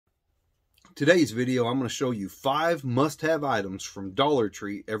Today's video, I'm going to show you 5 must-have items from Dollar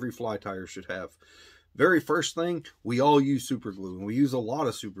Tree every fly tyer should have. Very first thing, we all use super glue, and we use a lot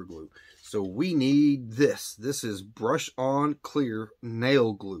of super glue. So we need this. This is brush-on clear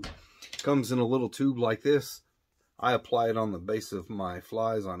nail glue. Comes in a little tube like this. I apply it on the base of my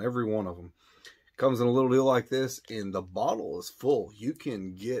flies on every one of them. Comes in a little deal like this, and the bottle is full. You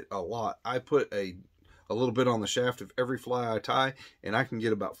can get a lot. I put a little bit on the shaft of every fly I tie, and I can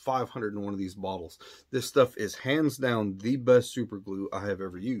get about 500 in one of these bottles. This stuff is hands down the best super glue I have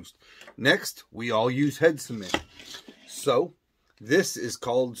ever used. Next, we all use head cement. So this is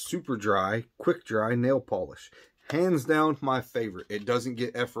called super dry, quick dry nail polish. Hands down my favorite. It doesn't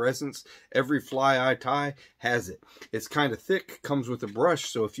get effervescence. Every fly I tie has it. It's kind of thick, comes with a brush,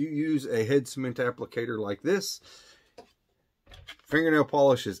 so if you use a head cement applicator like this, fingernail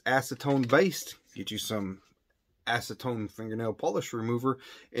polish is acetone based. Get you some acetone fingernail polish remover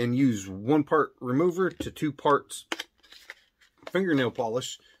and use 1 part remover to 2 parts fingernail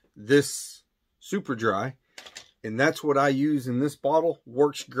polish. This super dry, and that's what I use in this bottle.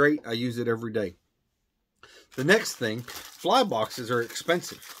 Works great. I use it every day. The next thing, fly boxes are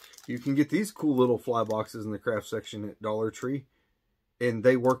expensive. You can get these cool little fly boxes in the craft section at Dollar Tree, and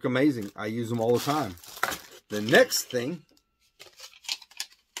they work amazing. I use them all the time. The next thing,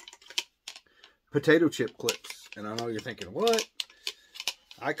 potato chip clips. And I know you're thinking, what?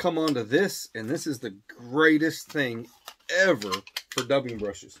 I come onto this, and this is the greatest thing ever for dubbing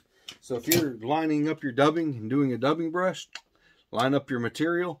brushes. So if you're lining up your dubbing and doing a dubbing brush, line up your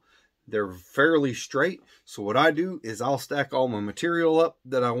material. They're fairly straight. So what I do is I'll stack all my material up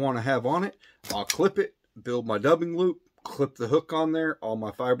that I want to have on it. I'll clip it, build my dubbing loop, clip the hook on there. All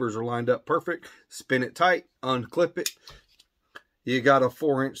my fibers are lined up perfect. Spin it tight, unclip it. You got a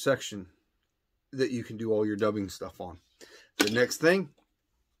 4-inch section that you can do all your dubbing stuff on. The next thing,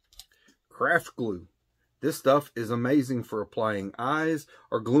 craft glue. This stuff is amazing for applying eyes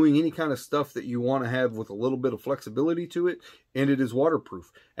or gluing any kind of stuff that you want to have with a little bit of flexibility to it, and it is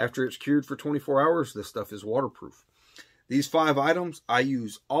waterproof. After it's cured for 24 hours, this stuff is waterproof. These 5 items I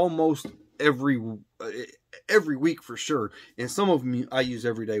use almost every week for sure, and some of them I use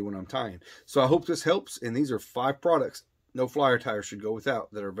every day when I'm tying. So I hope this helps, and these are 5 products no flyer tyer should go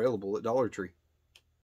without that are available at Dollar Tree.